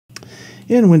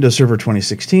In Windows Server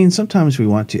 2016, sometimes we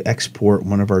want to export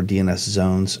one of our DNS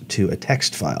zones to a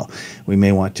text file. We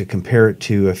may want to compare it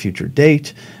to a future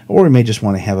date, or we may just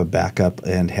want to have a backup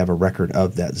and have a record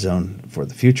of that zone for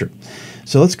the future.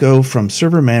 So let's go from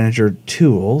Server Manager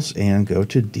Tools and go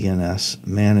to DNS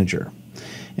Manager.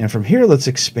 And from here, let's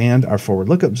expand our forward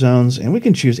lookup zones, and we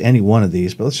can choose any one of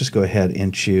these, but let's just go ahead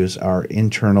and choose our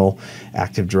internal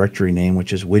Active Directory name,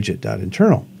 which is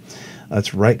widget.internal.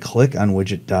 Let's right-click on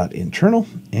widget.internal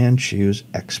and choose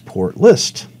Export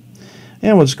List.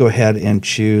 And we'll just go ahead and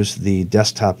choose the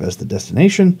desktop as the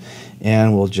destination,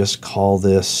 and we'll just call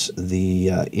this the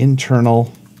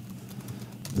internal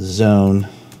zone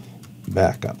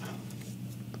backup.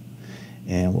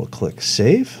 And we'll click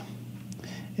Save.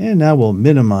 And now we'll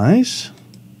minimize.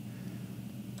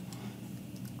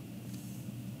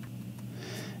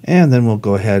 And then we'll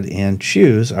go ahead and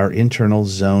choose our internal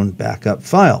zone backup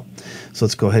file. So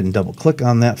let's go ahead and double click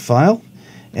on that file,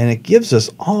 and it gives us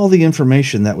all the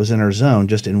information that was in our zone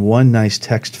just in one nice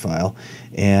text file,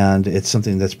 and it's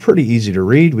something that's pretty easy to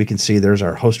read. We can see there's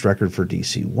our host record for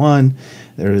DC1,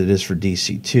 there it is for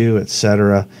DC2,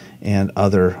 etc., and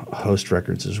other host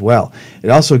records as well. It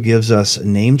also gives us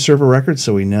name server records,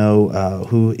 so we know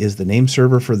who is the name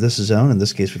server for this zone. In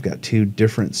this case, we've got 2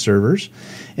 different servers,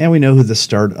 and we know who the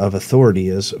start of authority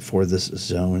is for this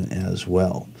zone as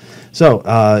well. So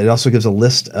it also gives a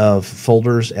list of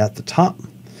folders at the top,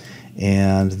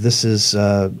 and this is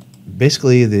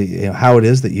basically how it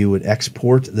is that you would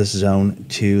export this zone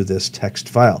to this text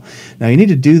file. Now you need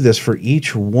to do this for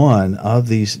each one of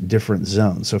these different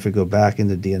zones. So if we go back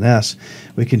into DNS,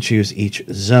 we can choose each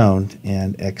zone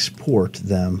and export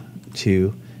them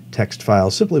to text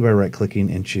files simply by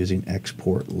right-clicking and choosing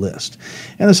Export List.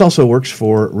 And this also works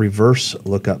for reverse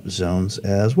lookup zones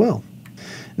as well.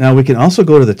 Now we can also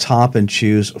go to the top and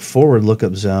choose forward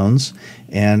lookup zones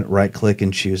and right-click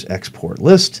and choose Export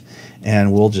List,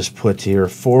 and we'll just put here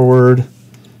forward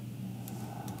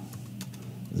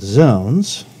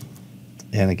zones,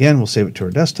 and again we'll save it to our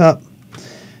desktop,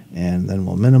 and then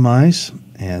we'll minimize,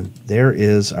 and there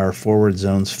is our forward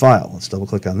zones file. Let's double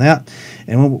click on that,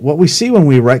 and what we see when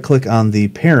we right click on the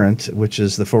parent, which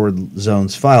is the forward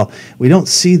zones file, we don't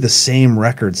see the same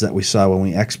records that we saw when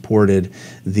we exported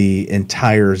the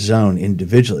entire zone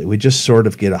individually. We just sort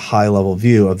of get a high level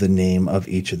view of the name of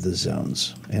each of the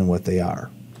zones and what they are.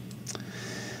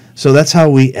 So that's how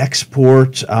we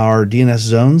export our DNS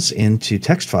zones into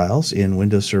text files in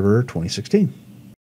Windows Server 2016.